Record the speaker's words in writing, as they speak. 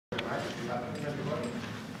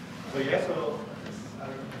So yeah, so I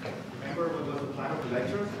remember what was the plan of the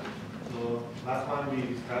lectures. So last one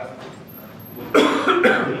we discussed what the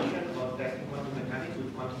foundation of testing quantum mechanics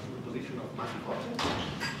with quantum superposition of massive objects.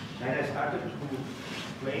 Then I started to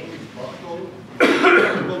explain this protocol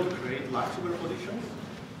able to create large superpositions.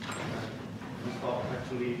 We stopped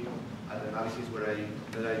actually at the analysis that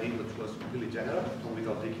I did, which was really general,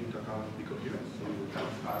 without taking into account decoherence. So we will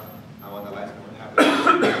start now analyzing what happens.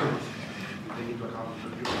 We take into account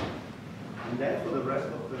decoherence. And then for the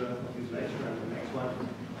rest of this lecture and the next one,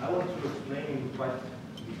 I want to explain in quite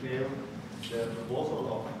detail the proposal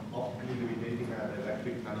of optically limiting the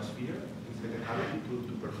electric nanosphere inside the cavity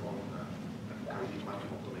to perform cavity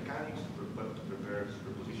quantum optomechanics, to prepare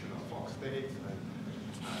superposition of Fock states,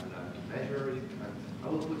 and to measure it. And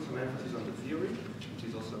I will put some emphasis on the theory,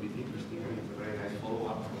 which is also a bit interesting, and it's a very nice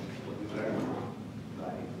follow-up from what we learned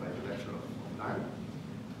by the lecture of time.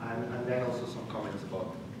 And then also some comments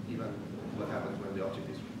about even what happens when the object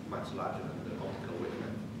is much larger than the optical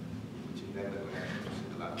wavelength, which in then the connections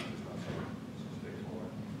in the lab is not so straightforward.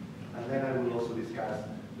 And then I will also discuss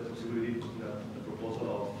the possibility, the proposal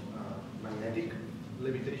of magnetic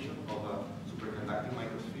levitation of a superconducting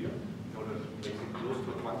microsphere in order to make it close to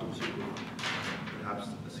a quantum circuit, perhaps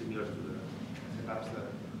similar to the setups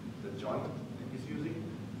that John is using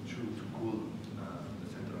to cool the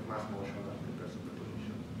center of mass motion and prepare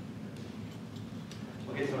superposition.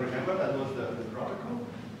 Okay, so remember that was the protocol.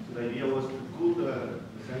 So the idea was to cool the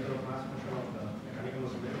center of mass motion of the mechanical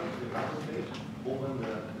oscillator to the ground state, open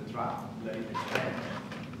the trap, let it expand.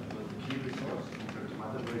 That was the key resource in terms of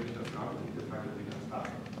matter breaking of gravity, the fact that we can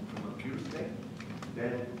start from a pure state.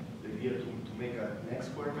 Then the idea to make a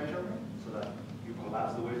next square measurement so that you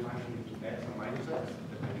collapse the wave function into x and minus x,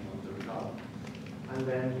 depending on the result. And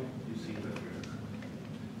then you see interference.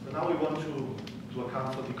 So now we want to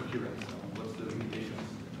account for decoherence. What's the limitations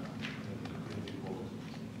involved?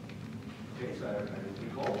 Okay, so I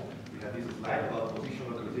recall we had this slide about position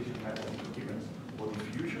localization type of decoherence or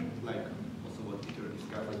diffusion, like also what Peter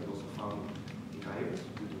discovered and also found in iris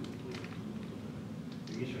due to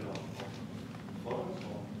emission of photons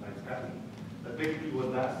or light scattering. But basically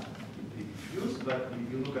what does it diffuse, but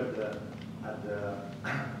if you look at the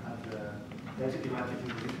density matrix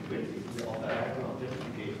increasing basis, the diagonal objects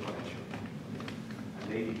decay exponentially. And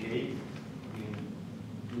they decay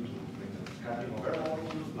due to, for instance, scattering of air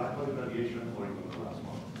molecules, black body radiation, or even collapse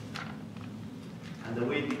models. And the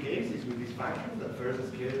way it decays is with this function that first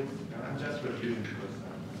scales, and I'm just reviewing because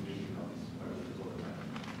I'm reading all this parameters all the time.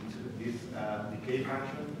 This decay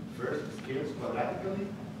function first scales quadratically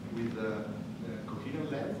with the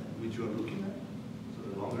coherent length which you are looking at. So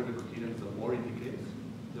the longer the coherence, the more it decays,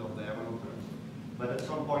 the diagonal terms. But at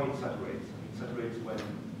some point it saturates. It saturates when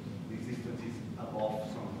the existence is above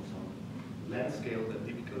some length scale that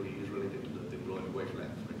typically is related to the de Broglie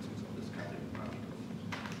wavelength, for instance, of the scattering particles.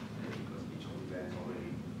 Because each of the bands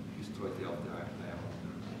already destroys the diagonal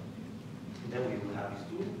terms. And then we will have these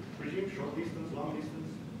two regimes, short distance, long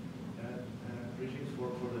distance regimes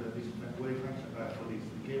for this wave function, for this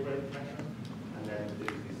decay rate function. And then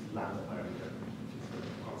there is this lambda parameter, which is the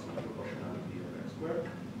constant proportionality of x squared,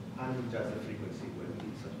 and just the frequency when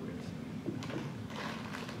it saturates.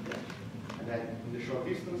 Okay. And then in the short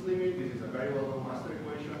distance limit, this is a very well-known master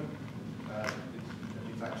equation.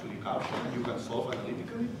 It's actually Gaussian. You can solve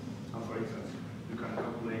analytically. And for instance, you can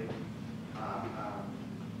calculate.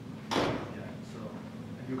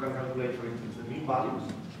 You can calculate, for instance, the mean values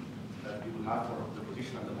that you will have for the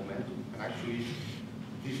position and the momentum. And actually,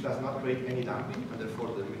 this does not create any damping, and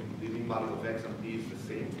therefore the mean value of x and p is the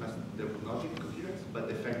same as there would not be coherence, but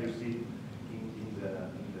the effect you see in the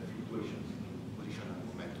fluctuations in position and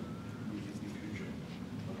momentum with this diffusion.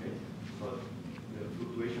 Okay, so the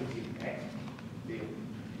fluctuations in x,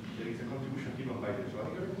 there is a contribution given by the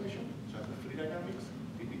Schrödinger equation, just the free dynamics,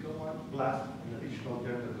 typical one, plus an additional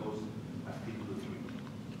term that goes as t to the 3.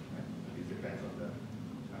 Right? And this depends on the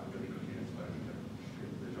decoherence parameter.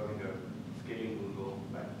 The Schrödinger scaling will go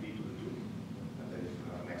like t to the 2, and there is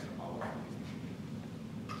an extra power from this diffusion.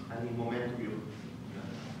 And in momentum,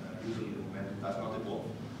 usually the momentum does not evolve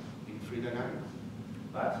in free dynamics,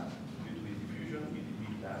 but due to this diffusion,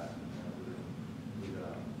 it does with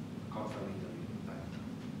a constant interval time.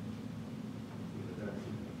 With a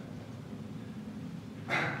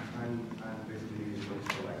and basically this is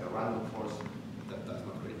like a random force that does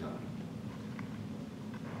not create damping.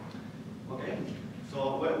 Okay,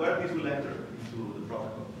 so where this will enter into the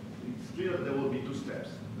protocol? It's clear that there will be two steps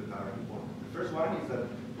that are important. The first one is that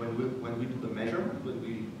when we do the measurement, when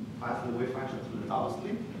we pass the wave function through the Taos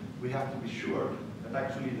slip, we have to be sure that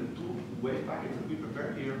actually the two wave packets that we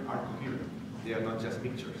prepare here are coherent. They are not just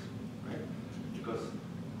mixtures. right? Because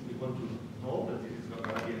we want to know that this is going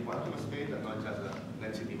to be a quantum state and not just a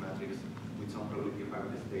density matrix with some probability of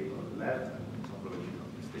having the state on the left and some probability of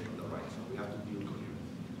the state on the right. So we have to build coherence.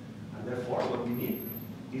 And therefore, what we need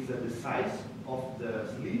is that the size of the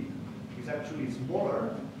slit is actually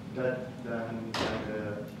smaller than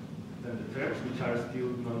the terms which are still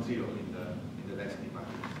non-zero in the density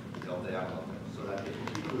matrix of the diagonal terms, so that the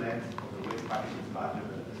coherent length of the wave package is larger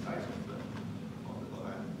than the size of the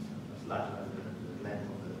as larger than the length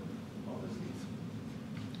of the slits.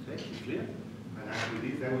 Okay, it's clear? And after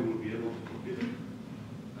this, then we will be able to compute it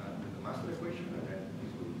with the master equation, and then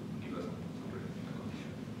this will give us some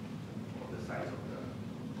condition for the size of the.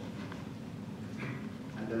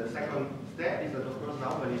 And the second step is that, of course,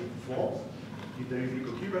 now when it falls, if there is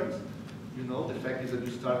decoherence, you know, the fact is that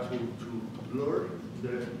you start to blur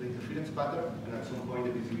the interference pattern, and at some point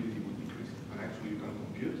the visibility will decrease. And actually, you can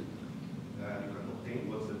compute, you can obtain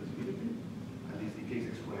what's the visibility, and this decays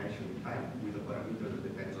exponentially in time with a parameter that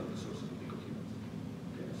depends on the source of decoherence.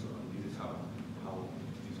 Okay, so this is how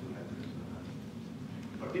this will happen.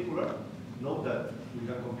 In particular, note that we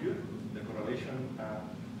can compute the correlation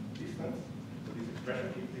distance. So this expression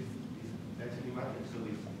here, this density matrix. So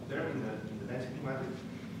this term in the density matrix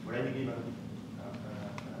for any given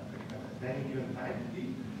time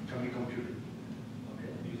t can be computed, okay,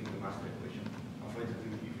 using the master equation. And for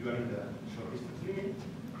instance, if you are in the short distance limit,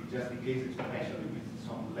 it just decays exponentially with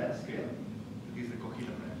some length scale. It is the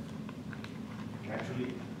coherent length. And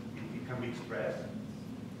actually, it can be expressed,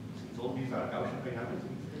 since all these are Gaussian dynamics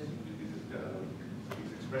in this case, this is the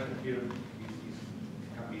this expression here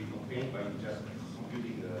can be obtained by just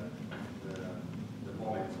computing the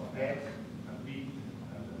moments of x and p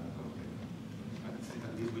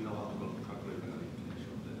and this we know how to calculate the integration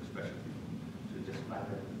of the expression. So you just plug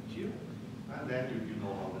that here, and then you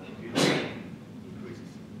know how the coherence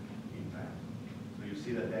increases in time. So you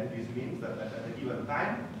see that then this means that at a given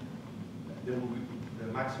time, there will be the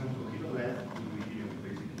maximum coherent length will be given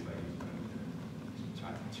basically by this parameter.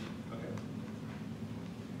 Okay.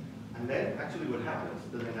 And then actually what happens,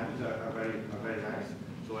 the dynamics are very nice.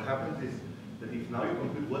 So what happens is that if now you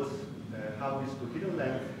compute how this coherent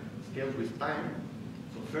length scales with time.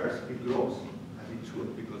 So first it grows, as it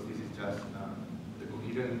should, because this is just the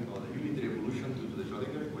coherent or the unitary evolution due to the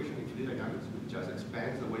Schrodinger equation in fluid dynamics, which just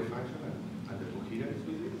expands the wave function and the coherence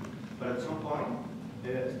with it. But at some point,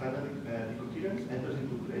 standard decoherence enters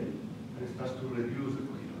into play and it starts to reduce the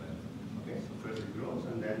coherent length. Okay, so first it grows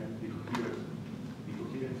and then decoherence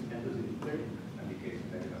enters into play, and the case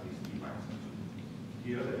then you have this T max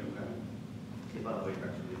here that you can evaluate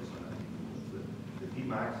actually also the T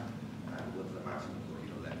max and what's the maximum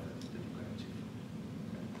coherent length that you can achieve.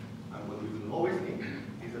 Okay. And what we will always think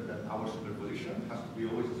is that our superposition has to be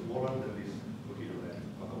always smaller than this coherent length,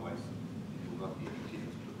 otherwise it will not be a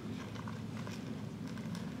coherent superposition.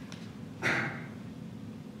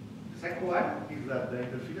 The second one is that the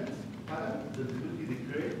interference pattern, the visibility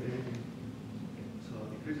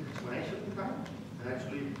decreases exponentially in time, and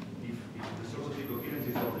actually if the source of decoherence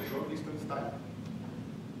is of the short distance type,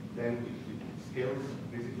 then it scales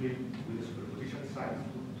basically with the superposition size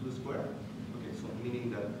to the square. Okay, so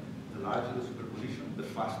meaning that the larger the superposition, the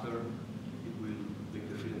faster it will, the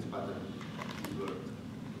interference pattern will work.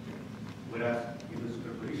 Okay. Whereas if the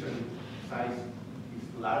superposition size is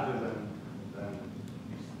larger than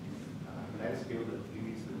this length scale that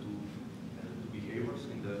limits the two behaviors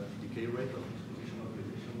in the decay rate of exposition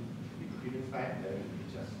organization decoherence time, then it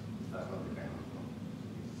just does not depend on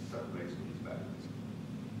it separates to its values.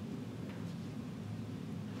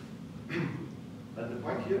 But the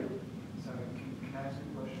point here. Sorry, can I ask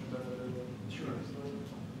you a question about the Sure.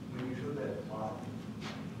 When you show that plot,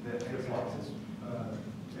 the x-axis,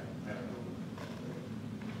 yeah, I don't know.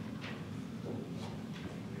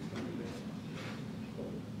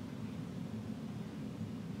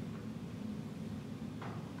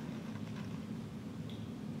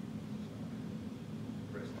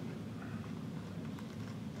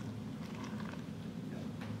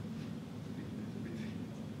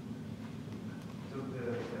 so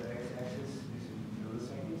the x-axis is in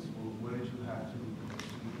milliseconds. Well, what did you have to do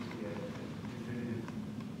to get a definitive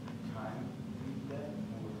time with that?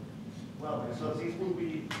 Or? Well, so this will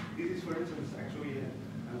be, this is for instance actually,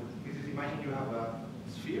 this is imagine you have a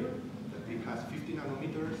sphere that it has 50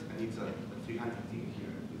 nanometers and it's a 300 thing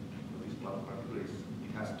here. So this plot particular is,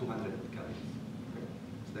 it has 200 kelvins. Okay.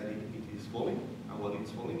 So then it is falling, and while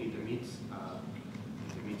it's falling, it emits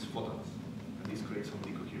photons, and this creates some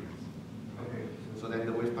decoherence. Okay. So then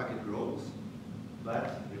the wave packet grows,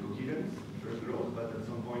 but the coherence first grows, but at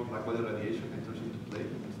some point, like weather radiation enters into play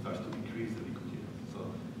and starts to decrease the decoherence. So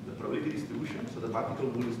the probability particle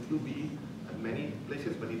will still be at many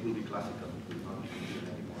places, but it will be classical. It will not be coherent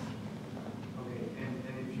anymore. Okay,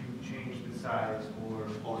 and if you change the size or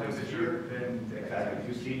temperature, then exactly.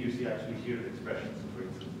 You see actually here the expressions. So for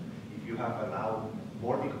instance, if you have a now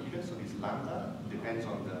more decoherence, so this lambda depends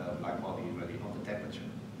on the black body, really, on the temperature,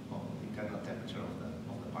 on the internal temperature of the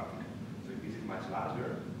particle. So if this is much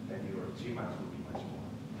larger, then your Gmax will be much more.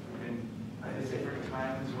 And at a different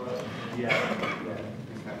time as well. Yeah.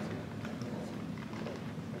 This kind of thing.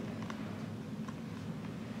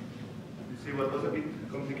 You see what was a bit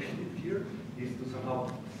complicated here is to somehow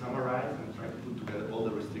summarize and try to put together all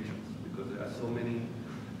the restrictions, because there are so many.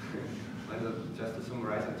 Just to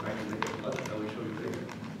summarize and try to make a plot, I will show you later.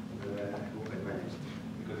 I hope I managed.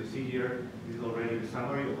 Because you see here, this is already the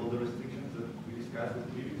summary of all the restrictions that we discussed in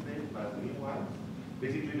the previous day, but meanwhile,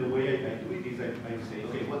 basically the way I do it is I say,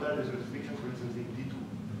 okay, what are the restrictions, for instance, in D2?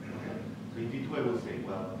 Okay. So in D2 I will say,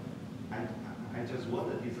 well, I just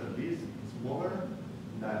want that it's at least smaller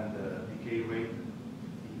than the decay rate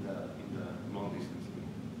in the long distance.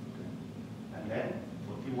 Okay. And then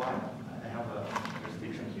for T1, I have a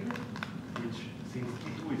restriction here, which since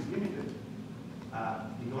T2 is limited,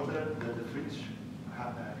 in order that the fringe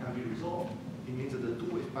can be resolved, it means that the two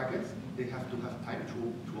wave packets, they have to have time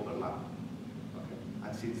to overlap. Okay.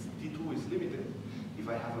 And since T2 is limited, if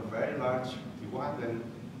I have a very large T1, then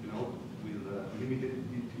with limited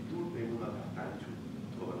T2, they will not have time to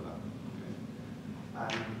overlap.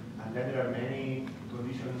 Okay. And then there are many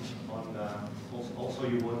conditions on the, also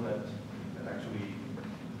you want that actually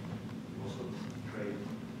you also create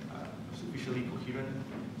sufficiently coherent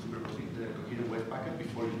coherent wave packet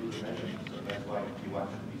before you do the measurement. So that's why T1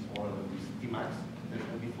 should be smaller than this Tmax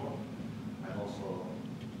mentioned before. And also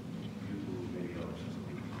you do maybe others or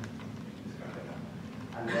something.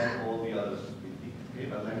 And then all the others will be. Okay,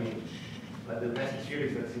 but the message here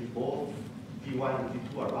is that since both T1 and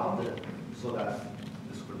T2 are rounded, so that's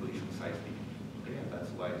the superposition size B. Okay, and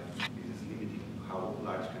that's why this is limiting how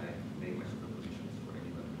large can I make my superpositions for a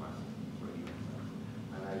given mass, for a given size.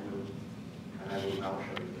 And I will now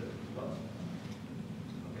show you the plots.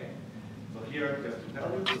 Okay. So here, just to tell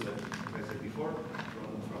you, so that, as I said before,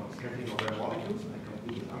 from scattering of air molecules, I can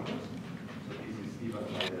put the numbers. So this is given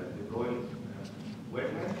by the Broil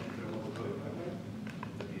wavelength, thermal Broil wavelength,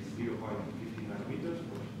 that is 0.15 nanometers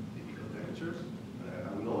for typical temperatures.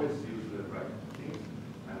 I will always use the right things,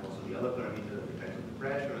 and also the other parameter that depends on the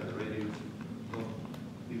pressure and the radius. So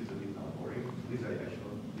this is a bit now boring. This I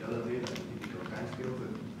showed the other day, the typical time scales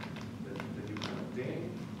that you can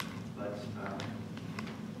obtain. But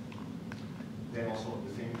then also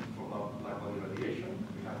the same for black body radiation.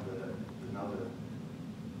 We have now the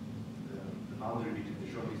boundary between the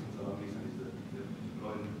short distance and long distance is the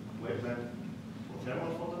Broil wavelength for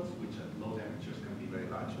thermal photons, which at low temperatures can be very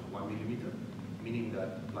large, 1 millimeter, meaning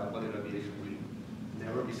that black body radiation will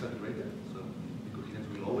never be saturated. So the coherence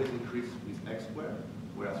will always increase with X squared,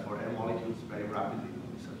 whereas for air molecules, very rapidly it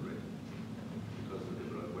will be saturated because the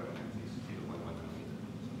Broil wavelength is 0.1 nanometer.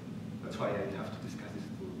 So that's why I have to discuss these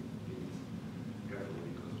two units carefully,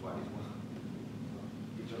 because one is one.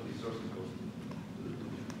 Each of these sources goes to the two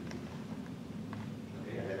different units.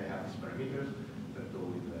 Okay, and then I have these parameters that go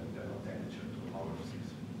with the internal temperature to the power of 6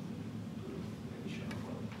 to the emission of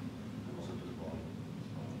water, and also to the volume.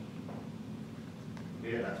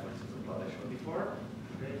 Okay, that's for instance the plot I showed before.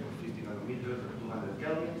 Okay, for 50 nanometers or 200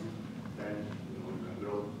 kelvins, then you can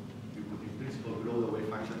grow. You could in principle grow the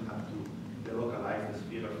wave function up to delocalize the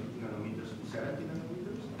sphere of 50 nanometers to 70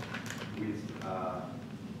 nanometers with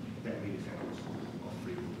 10 milliseconds of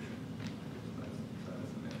free evolution. So that's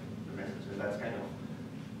the message. And that's kind of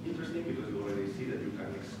interesting because you already see that you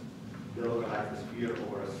can delocalize the sphere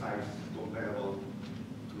over a size comparable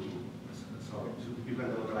to, so you can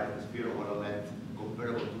delocalize the sphere over a length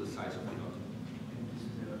comparable to the size of the atom. And this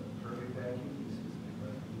is a perfect vacuum?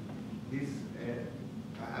 This,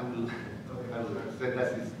 I will say that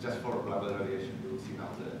is just for black body radiation. You will see now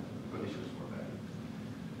the conditions for that.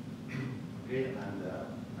 Okay, and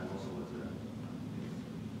also what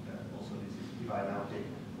also this is, if I now take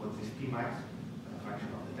what is Tmax, a function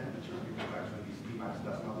of the temperature, because actually this Tmax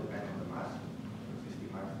does not depend on the mass. This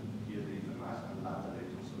Tmax, here there is the mass, and lambda there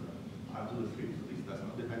is also R to the 3, so this does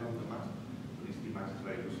not depend on the mass. So this Tmax is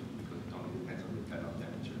very useful because it only depends on the internal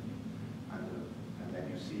temperature. And then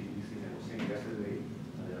you see this thing I was saying yesterday,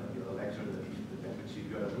 the other lecture, that if the temperature, if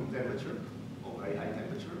you are at room temperature or very high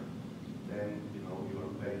temperature, then you are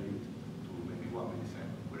very limited to maybe 1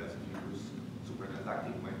 millisecond. Whereas if you use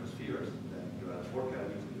superconducting microspheres, then you are at 4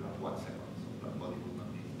 kelvins and you have 1 second. So black body will not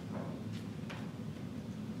be.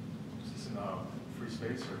 Is this in free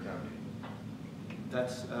space or cavity?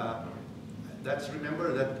 That's that's,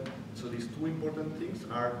 remember that, so these two important things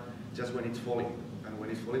are just when it's falling. And when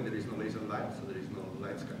it's falling, there is no laser light, so there is no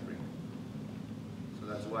light scattering. So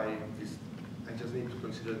that's why this, I just need to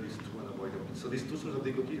consider these two unavoidable. So these two sources of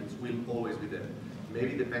decoherence will always be there.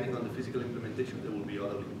 Maybe depending on the physical implementation, there will be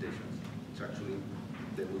other limitations, which actually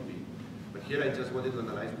there will be. But here I just wanted to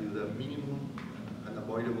analyze with the minimum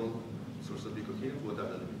unavoidable source of decoherence, what are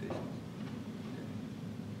the limitations. Okay.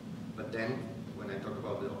 But then, when I talk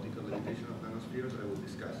about the optical limitation of nanospheres, I will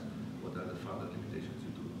discuss what are the further limitations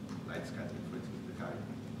due to light scattering, for instance, the carrier.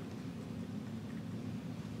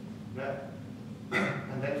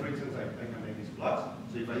 And then, for instance, I can make these plots.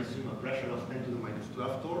 So if I assume a pressure of 10 to the minus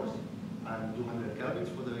 12 torrs and 200 kelvins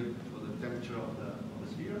for the temperature of the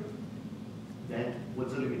sphere, then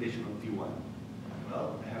what's the limitation on T1?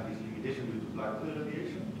 Well, I have this limitation due to black hole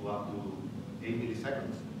radiation to up to 8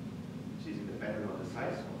 milliseconds, which is independent of the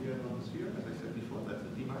size of the sphere, as I said before, that's the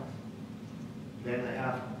Tmax. Then I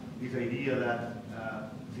have this idea that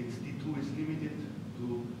since T2 is limited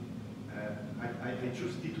to, I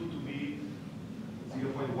choose T2 to be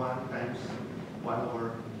 0.1 times 1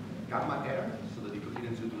 over gamma air, so the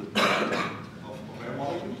decoherence due to the of air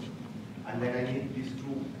molecules. And then I need these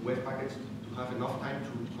two wave packets to have enough time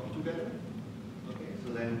to come together. Okay,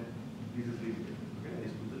 so then this is limited. Okay,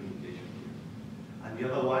 let's put the limitation here. And the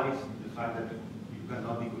other one is the fact that you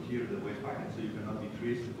cannot decohere the wave packet, so you cannot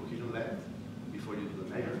decrease the cohesion length before you do the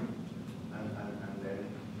measurement. And then,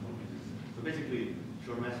 so basically,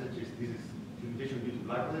 short message is this is limitation due to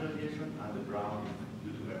black hole radiation, and the brown is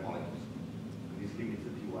due to air molecules. And this limits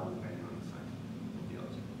the T1 depending on the size of the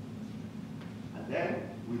object. And then,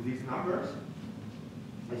 with these numbers,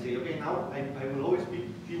 I say, okay, now I will always pick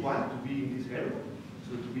T1 to be in this area,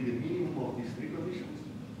 so to be the minimum of these three conditions.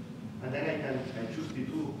 And then I choose T2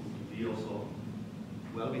 to be also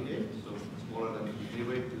well behaved, so smaller than the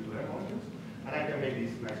rate due to air molecules. And I can make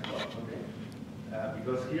this nice plot, okay?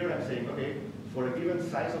 Because here I'm saying, okay, for a given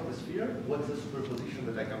size of the sphere, what's the superposition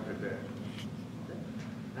that I can prepare? Okay?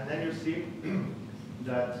 And then you see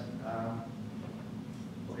that,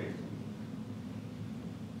 okay.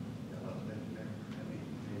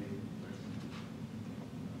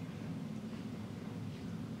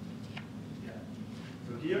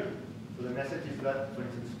 So here, so the message is that, for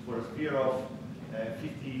instance, for a sphere of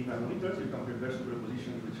 50 nanometers, you can prepare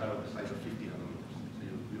superpositions which are of the size of 50 nanometers. So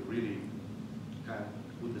you really can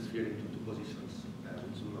put the sphere into two positions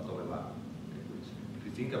which do not overlap. Okay, which, if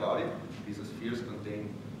you think about it, these spheres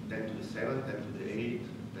contain 10 to the 7, 10 to the 8,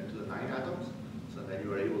 10 to the 9 atoms, so then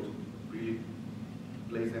you are able to really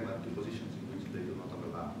place them at two positions in which they do not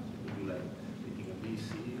overlap. So it would be like taking a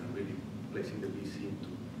BC and really placing the BC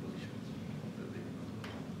into positions that they do not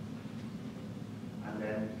overlap. And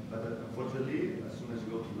then, but unfortunately, as soon as you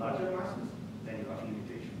go to larger masses, then you have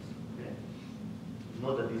limitations. Okay?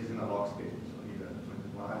 Note that this is in a log scale. So here,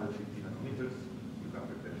 150 nanometers, you can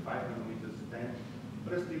prepare 5 nanometers, 10,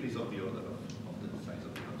 but it still is of the order of the size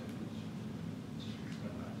of the object, which is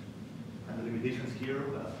quite large. And the limitations here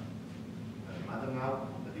matter now,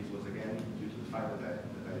 that this was again due to the fact that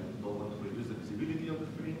I don't want to reduce the visibility of the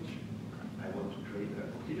fringe. I want to create a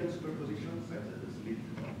coherent superposition such that the slit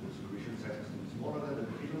of the superposition size has to be smaller than the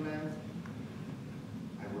cohesion length.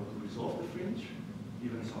 I want to resolve the fringe,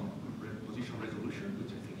 even some position resolution,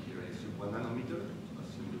 which I think here I assume 1 nanometer.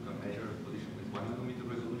 Assume you can measure position with 1 nanometer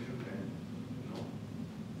resolution, and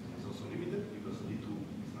it's also limited because D2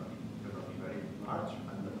 is not cannot be very large,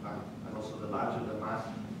 and also the larger the mass,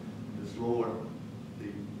 the slower the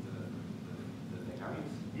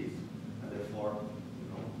dynamics is, and therefore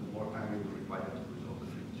the more time you will require to resolve the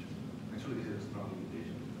fringe. Actually, this is a strong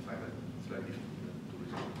limitation, the fact that it's very difficult to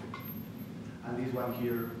resolve the fringe. And this one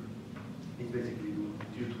here is basically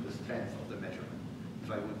due to the strength of the measurement. If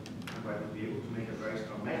I would be able to make a very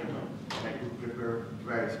strong measurement, I could prepare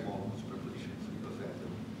very small superpositions because then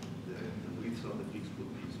the width of the peaks would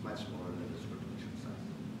be much smaller than the superposition size.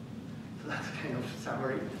 So that's kind of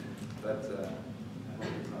summary, but I hope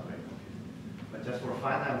it's not very confusing. But just for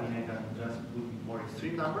fun, I mean, I can just put more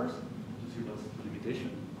extreme numbers to see what's the limitation.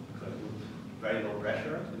 So I put very low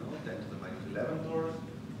pressure, 10 to the minus 11 torrs,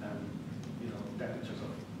 and temperatures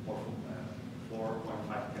of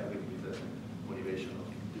 4.5 Kelvin with the motivation of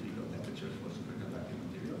typical temperatures for superconducting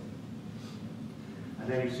materials. And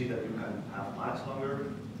then you see that you can have much longer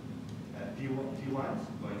T1s,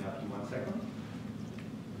 going up to 1 second.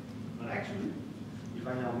 But actually, if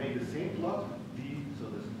I now make the same plot, so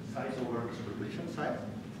the size over the superposition size,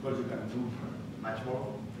 of course you can do much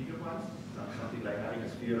more bigger ones, something like having a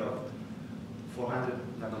sphere of 400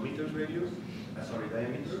 nanometers radius,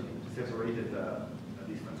 diameter, separated a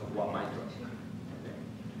distance of 1 micron. Okay.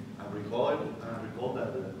 And recall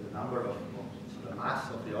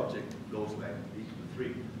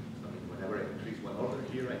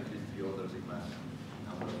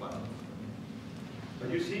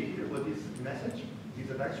here, what is the message is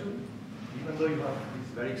that actually, even though you have this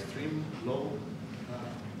very extreme low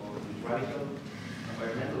or radical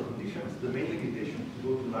environmental conditions, the main limitation to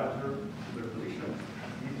go to larger superpositions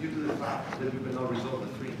is due to the fact that you cannot resolve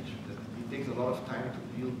the fringe. That it takes a lot of time to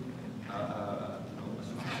build a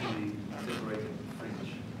sufficiently separated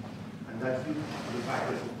fringe. And that's due to the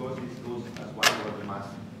fact that, of course, this goes as wide over the mass.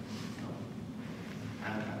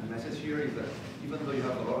 And the message here is that even though you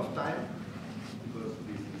have a lot of time, because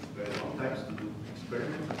this is very long times to do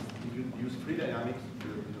experiments, if you use free dynamics, the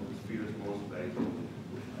sphere is most very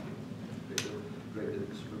great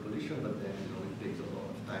superposition, but then it takes a lot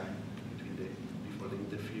of time before they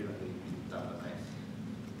interfere and they stabilize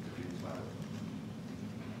the fringe pattern.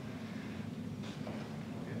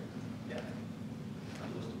 Okay. Yeah. And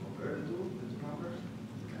just to compare the two numbers,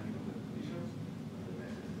 depending on the conditions, and the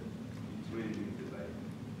message that it's really limited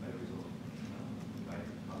by result, by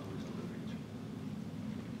how to resolve the fringe.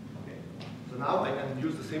 Okay. So now I can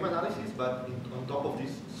use the same analysis, but on top of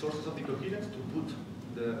these sources of decoherence to put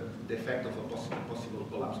the effect of a possible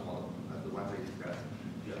collapse model, as the ones I discussed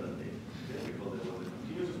the other day. We call it the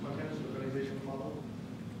continuous spontaneous localization model.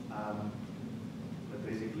 But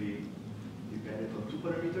basically depended on two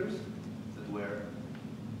parameters that were,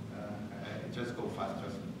 I just go fast,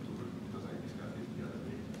 just because I discussed this the other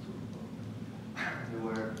day. There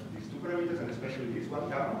were these two parameters, and especially this one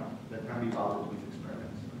gamma, that can be bounded with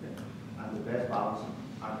experiments. Okay? And the best bounds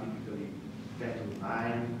are typically 10 to the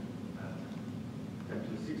 9, 10 to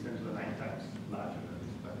the 6, 10 to the 9 times larger than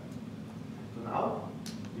this pattern. So now,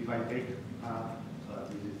 if I take,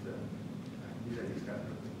 this is this I discussed.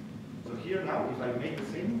 So here now, if I make the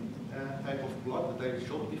same type of plot that I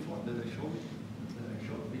showed before,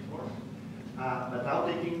 but now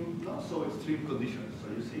taking not so extreme conditions. So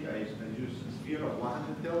you see, I use a sphere of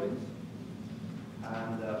 100 kelvins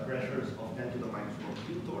and pressures of 10 to the minus 4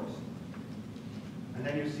 kilotors. And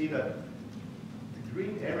then you see that the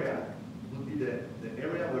green area would be the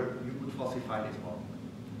area where you would falsify this model.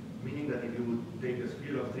 Meaning that if you would take a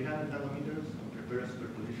sphere of 300 nanometers and prepare a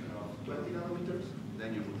superposition of 20 nanometers,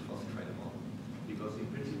 then you would falsify the model. Because in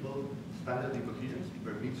principle, standard decoherence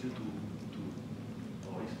permits you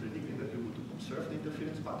or is predicting that you would observe the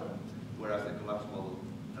interference pattern, whereas the collapse model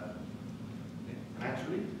doesn't. Okay. And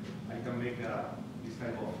actually, I can make this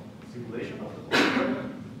type of simulation of the whole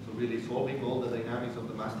experiment. So really solving all the dynamics of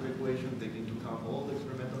the master equation, taking into account all the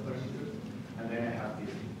experimental parameters, and then I have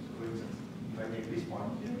this. So for instance, if I take this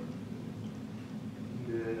point here,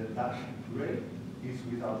 the dashed gray is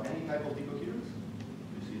without any type of decoherence.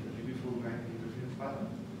 You see the beautiful interference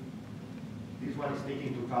pattern. This one is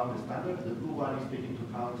taking into account the standard. The blue one is taking into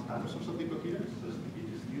account the standard source of decoherence. So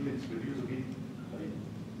it's reduced a bit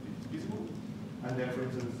visible. And then, for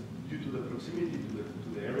instance, due to the proximity to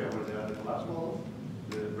the area where there are the collapse models,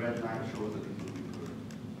 the red line shows that it will be curved.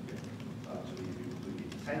 Okay. Actually, if you put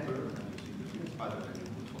it center and you see the interference pattern, then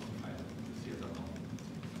you would falsify it. You see as a model.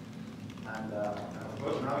 And of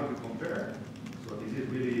course, now if you compare, so this is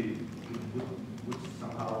really would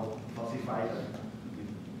somehow falsify that,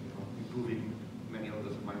 improving many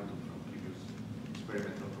orders of magnitude from previous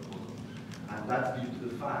experimental proposals. And that's due to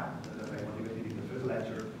the fact that, as I motivated in the first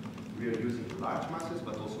lecture, we are using large masses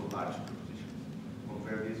but also large superpositions.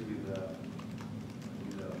 Compare this with the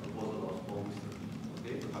proposal of Paul Mister,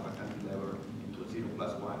 okay, to have a cantilever into a 0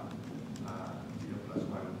 plus 1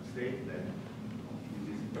 state, then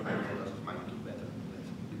this is orders of magnitude better.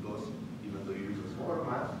 Because even though you use a smaller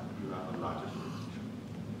mass, you have a larger superposition.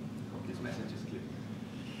 So this message is clear.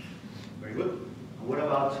 Very good. And what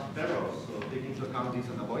about errors? So taking into account these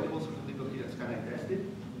unavoidable sort of decoherence, can I test it?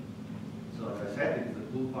 So as I said, it's the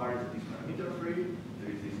cool part is this parameter free.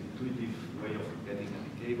 There is this intuitive way of getting a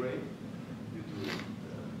decay rate due to the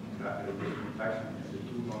graphical interaction between the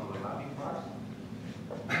two non-overlapping parts.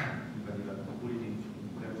 You can put it in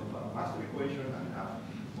terms of a master equation and have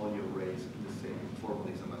all your rays in the same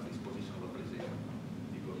formalism as this position localization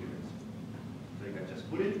decoherence. So you can just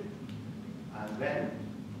put it, and then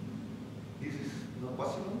this is not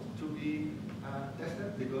possible to be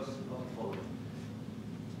tested because of the following.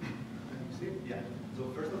 You see? Yeah. So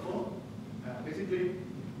first of all, basically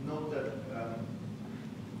note that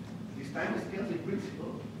these time scales in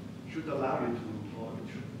principle should allow you to, or it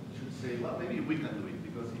should say, well, maybe we can do it,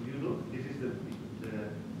 because if you look, this is the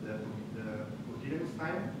coherence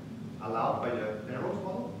time allowed by the Penrose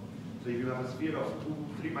model. So if you have a sphere of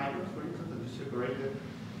 3 microns, for instance, that is separated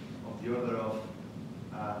of the order of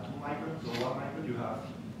 2 microns or 1 micron, you have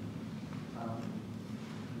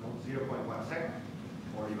 0.1 second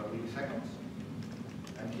or even milliseconds.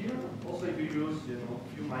 And here, also if you use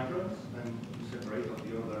a few microns, then you separate of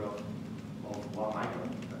the order of 1 micron,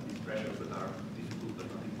 that is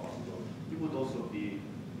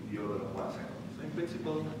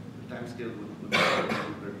principle, the time scale would be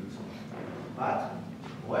very useful. But,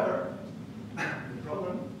 however, the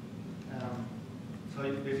problem, so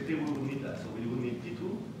basically we would need that. So we would need T2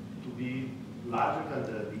 to be larger than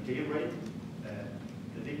the decay rate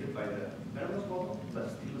predicted by the Bernoulli model, but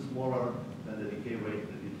still smaller than the decay rate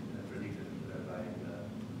predicted by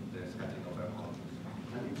the scattering of air molecules.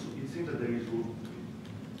 And it seems that there is room to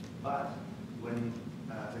it. But when,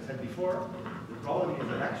 as I said before, the problem is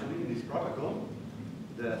that actually in this protocol,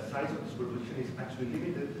 the size of the superposition is actually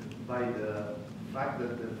limited by the fact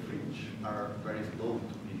that the fringe are very slow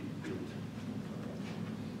to be built.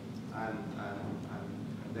 And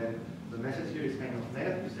then the message here is kind of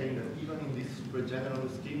negative, saying that even in this super general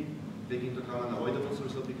scheme, taking into account unavoidable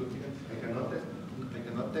source of decoherence, I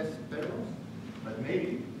cannot test parallels. But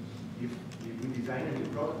maybe if we design a new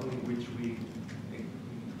protocol in which we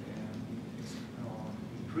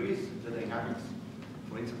increase the dynamics,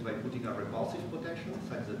 for instance, by putting a repulsive potential,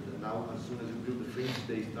 such that now as soon as you build the fringe,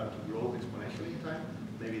 they start to grow exponentially in time,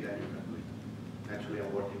 maybe then you can do it. Actually,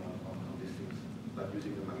 I'm working on these things, but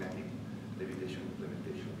using the magnetic levitation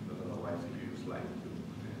implementation, because otherwise, if you use light,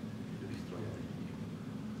 you destroy everything.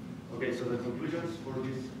 Okay, so the conclusions for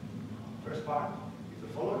this first part is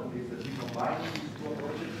the following: is that we combine these two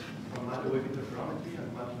approaches from microwave interferometry and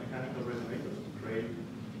mechanical resonators to create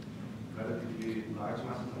relatively large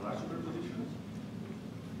masses and large superpositions.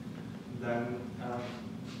 Then,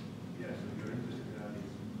 yes, if you're interested in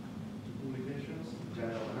these two publications,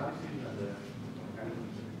 general analysis and the mechanical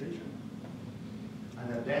interpretation.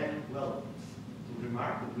 And then, well, to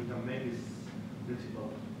remark that we can make this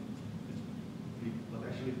principle, but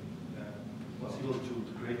actually possible to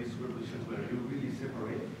create these superpositions where you really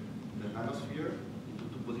separate the nanosphere into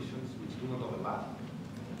two positions which do not overlap.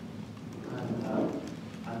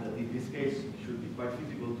 And that in this case, it should be quite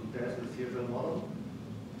feasible to test the CFL model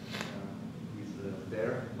with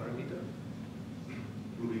their parameter,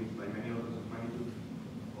 proving by many orders of magnitude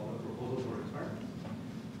all the proposals for experiments.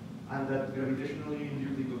 And that gravitationally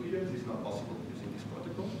induced decoherence is not possible using this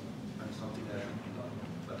protocol, and something that should be done.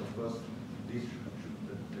 But of course, this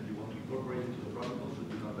that you want to incorporate into the protocol should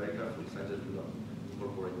be done very carefully, such that you don't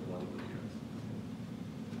incorporate more decoherence.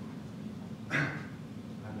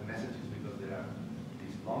 And the message is because there are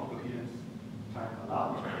these long coherence time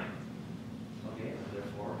allowed, okay, and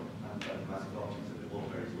therefore, and massive objects that evolve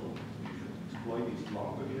very slow. You should exploit these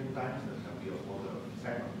long coherent times that can be of order of a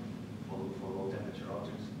second for low temperature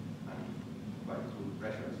objects and quite good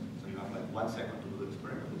pressures. So you have like 1 second to do the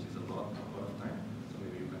experiment, which is a lot of time. So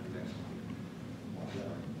maybe you can detect something more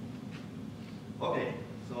clever. Okay,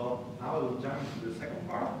 so now I will jump to the second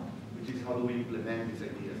part, which is how do we implement these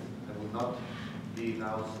ideas. I will not be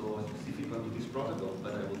now so specific onto this protocol,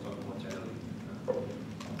 but I will talk more generally.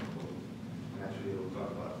 And actually, I will talk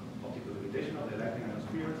about optical levitation of the electron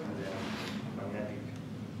nanospheres and then magnetic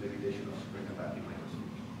levitation of superconducting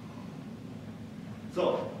microspheres.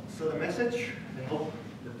 So the message, I hope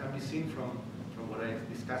that can be seen from what I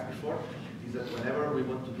discussed before, is that whenever we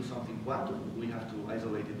want to do something quantum, we have to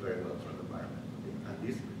isolate it very well from the environment. Okay? And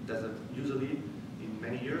this doesn't usually, in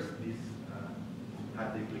many years, this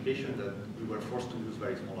had the implication that we were forced to use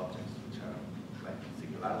very small objects, which are like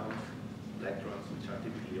single atoms, electrons, which are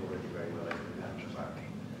typically already very well isolated.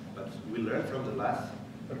 But we learned from the last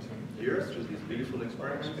years through these beautiful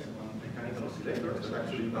experiments on mechanical oscillators that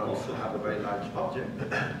actually also have a very large object,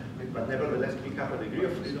 but nevertheless pick up a degree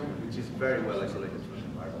of freedom which is very well isolated from the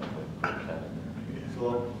environment.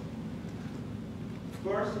 So, of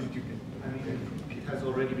course, I mean, it has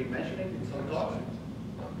already been mentioned in some talks.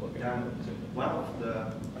 And one of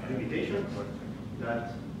the limitations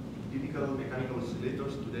that typical mechanical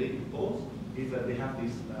oscillators today impose is that they have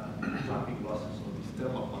these clamping losses, or this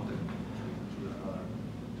thermal contact to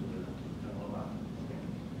the thermal map, okay,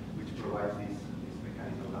 which provides this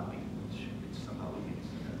mechanical lapping, which somehow limits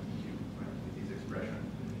Q, right, with this expression,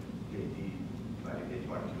 KT by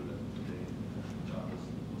KT1Q that today John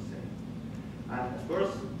was saying. And of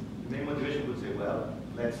course, the main motivation would say, well,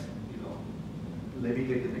 let's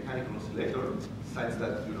levitate the mechanical oscillator such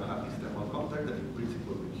that you don't have this thermal contact, that in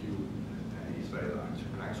principle the Q is very large.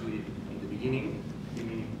 And actually, in the beginning,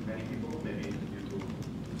 many people, maybe due to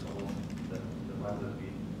some of the ones that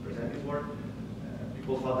we present this work,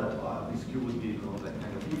 people thought that this Q would be like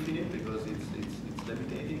kind of infinite because it's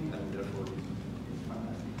levitating and therefore it's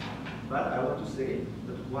fantastic. But I want to say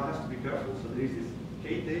that one has to be careful. So there is this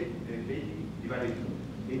KT divided into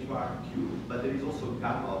H bar Q, but there is also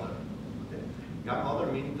gamma other. Gamma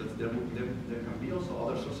other meaning that there can be also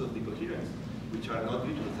other sources of decoherence which are not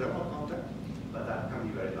due to the thermal contact, but that can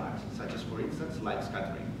be very large, such as, for instance, light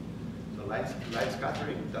scattering. So So light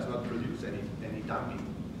scattering does not produce any damping.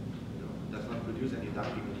 You know, does not produce any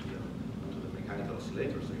damping onto the mechanical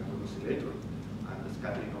oscillator. So you have an oscillator, and the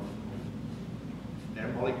scattering of air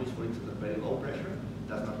molecules, for instance, at very low pressure,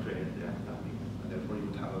 does not create damping, and therefore you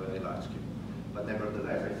would have a very large cube. But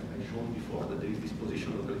nevertheless, I showed before that there is this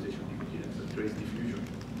position localization decoherence, a trace diffusion.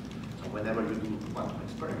 And whenever you do quantum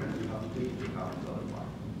experiments, you have to take into account the other part.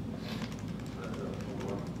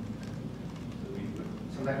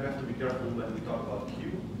 Sometimes we have to be careful when we talk about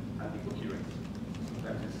Q and decoherence.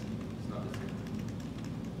 Sometimes it's not the same.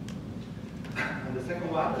 And the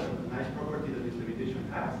second one, the nice property that this limitation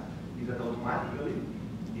has, is that automatically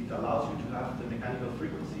it allows you to have the mechanical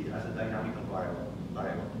frequency as a dynamical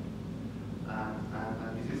variable.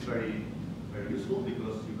 And this is very, very useful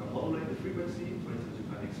because you can modulate the frequency. For instance, you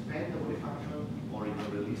can expand the wave function, or you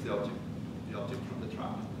can release the object from the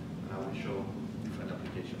trap. And I will show different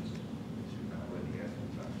applications, which you can already guess.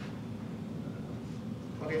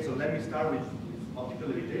 Okay, so let me start with optical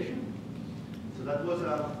levitation. So that was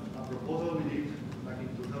a proposal we did back in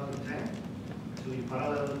 2010. So in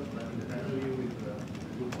parallel, but independently with a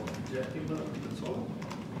group of Jeff Kimball and Peter Solon.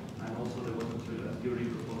 And also there was a theory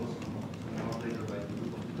proposal some months later by the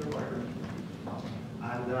group of Peter Barker.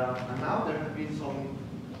 And now there have been some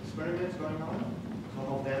experiments going on.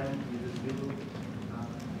 Some of them with still,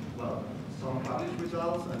 well, some published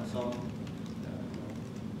results and some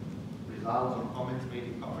results or comments made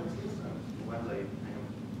in conferences. And the ones I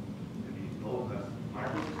maybe know as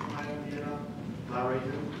Marcus in Vienna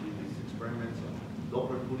collaborated with these experiments on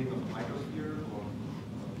Doppler cooling of the microsphere, or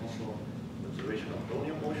also observation of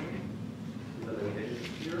Brownian motion with a levitated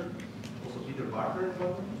sphere. Also Peter Barker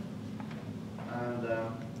involved. And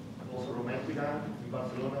also Romero-Isart in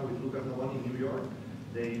Barcelona with Lucas Navon in New York.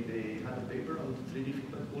 They had a paper on 3D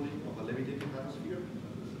feedback cooling of a levitating nanosphere.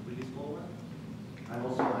 It was a really small one. And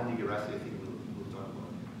also Andy Gerasi, I think, will talk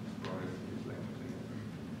about his progress in his lecture later.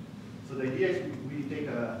 So the idea is we take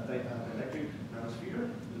an electric nanosphere,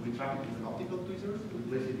 we trap it with an optical tweezer, we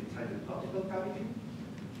place it inside the optical cavity,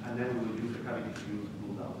 and then we will use the cavity field to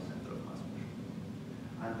cool down the center of mass motion.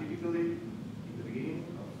 And typically, in the beginning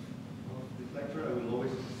of this lecture, I will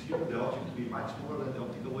always assume the object to be much smaller than the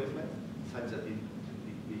optical wavelength, such that it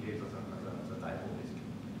behaves as a dipole,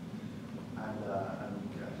 basically. And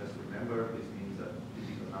just remember, this means that the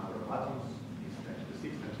typical number of atoms is 10 to the 6,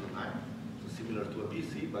 10 to the 9. So similar to a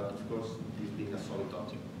BC, but of course, this being a solid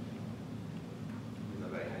object with a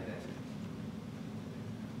very high density.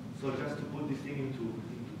 So just to put this thing into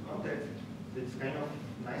context, it's kind of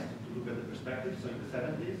nice to look at the perspective. So in the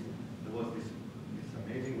 70s, there was this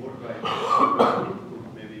amazing work by who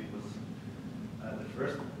maybe was the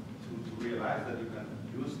first to realize that you can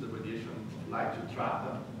use the radiation of light to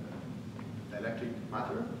trap electric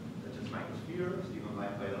matter, such as microspheres, even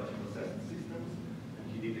like biological systems. And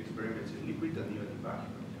he did experiments in liquid and even in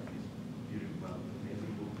vacuum. This beautiful,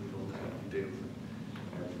 amazing book with all the details.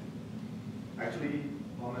 Actually,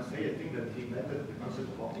 I must say, I think that he invented the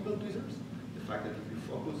concept of optical tweezers. The fact that if you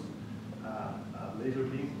focus a laser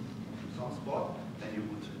beam to some spot, then you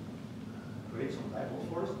would create some dipole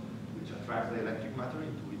force, which attracts the electric matter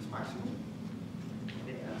into its maximum.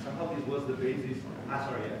 Okay, and somehow this was the basis.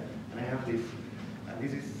 And I have this. And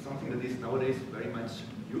this is something that is nowadays very much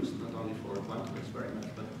used, not only for quantum experiments,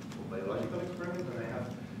 but for biological experiments. And I have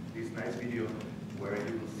this nice video where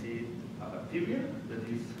you will see a bacteria that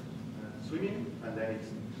is swimming, and then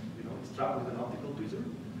it's trapped with an optical tweezer,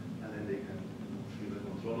 and then they can, with the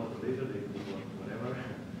control of the laser, they can do whatever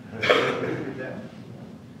with them.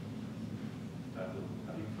 Start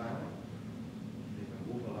having fun. They can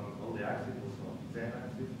move along all the axes, also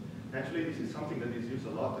z-axis. Actually, this is something that is used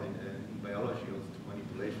a lot in biology also to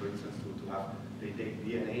manipulate, for instance, to have, they take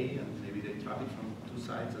DNA and maybe they trap it from two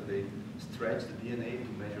sides and they stretch the DNA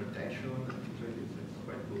to measure tension and things like this. It's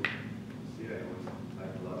quite cool. See, I always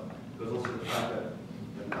like a lot. Because also the fact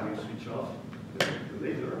that now you switch off the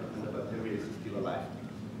laser and the bacteria is still alive.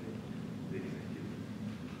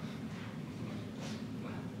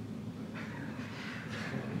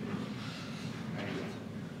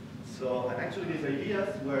 So, and actually these ideas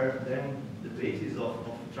were then the basis of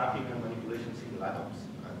trapping and manipulation single atoms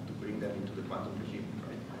and to bring them into the quantum regime,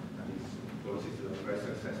 right? And this, of course, is a very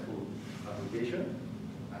successful application.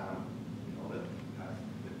 That has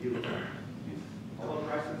yielded these Nobel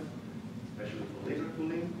prizes, especially for laser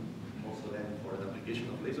cooling, also then for the application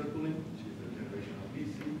of laser cooling, which is the generation of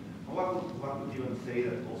BC. And one could even say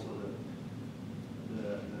that also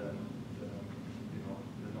the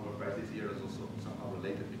Nobel Prize this year is also somehow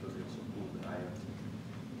related because they also cool the ions.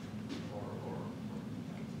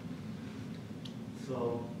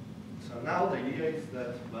 So So now the idea is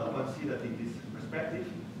that, well, one see that in this perspective,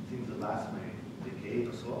 since the last decade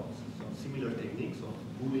or so, some similar techniques of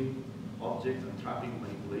pulling objects and trapping,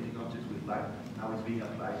 manipulating objects with light, now it's being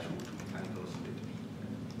applied to mechanical oscillators.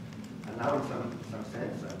 And now in some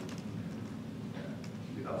sense, and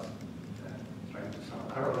without trying to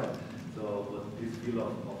sound arrogant, so what this field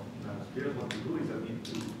of nanospheres want to do is that we need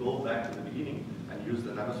to go back to the beginning and use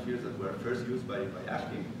the nanospheres that were first used by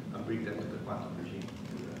Ashkin and bring them to the quantum regime,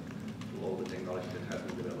 to all the technology that has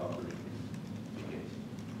been developed during this decade.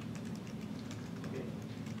 Okay.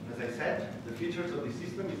 As I said, the features of this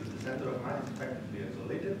system is that the center of mass is effectively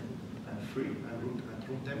isolated and free and room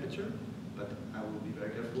temperature, but I will be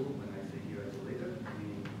very careful when I say here isolated,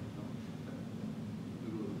 meaning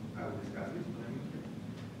I will discuss this when I'm here.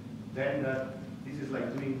 Then this is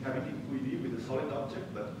like doing cavity QED with a solid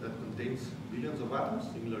object, but that contains billions of atoms,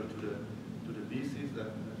 similar to the BCs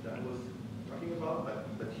that Dan was talking about.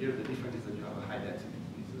 But here the difference is that you have a high density.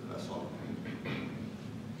 This is a solid.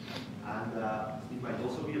 And it might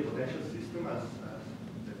also be a potential system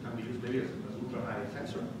that can be used maybe as ultra high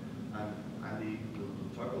sensor. And Andy will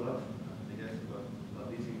talk a lot, I guess,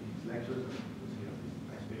 about this in his lectures. You'll see this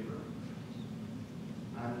nice paper.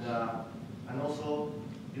 And also,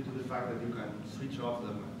 due to the fact that you can switch off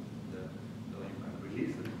you can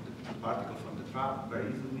release the particle from the trap very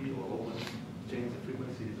easily, or open, change the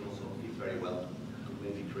frequency, it also fits very well to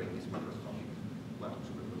maybe create these microscopic quantum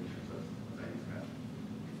superpositions as I discussed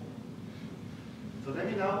before. So let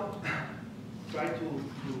me now try to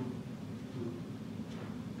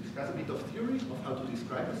discuss a bit of theory of how to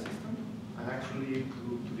describe a system and actually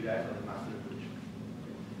to derive from the master equation.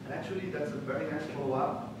 Okay. And actually that's a very nice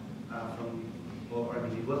follow-up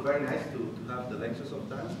it was very nice to have the lectures of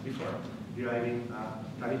Dan before deriving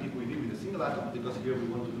cavity QED with a single atom, because here we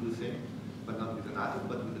want to do the same, but not with an atom,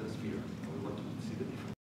 but with a sphere. And we want to see the difference.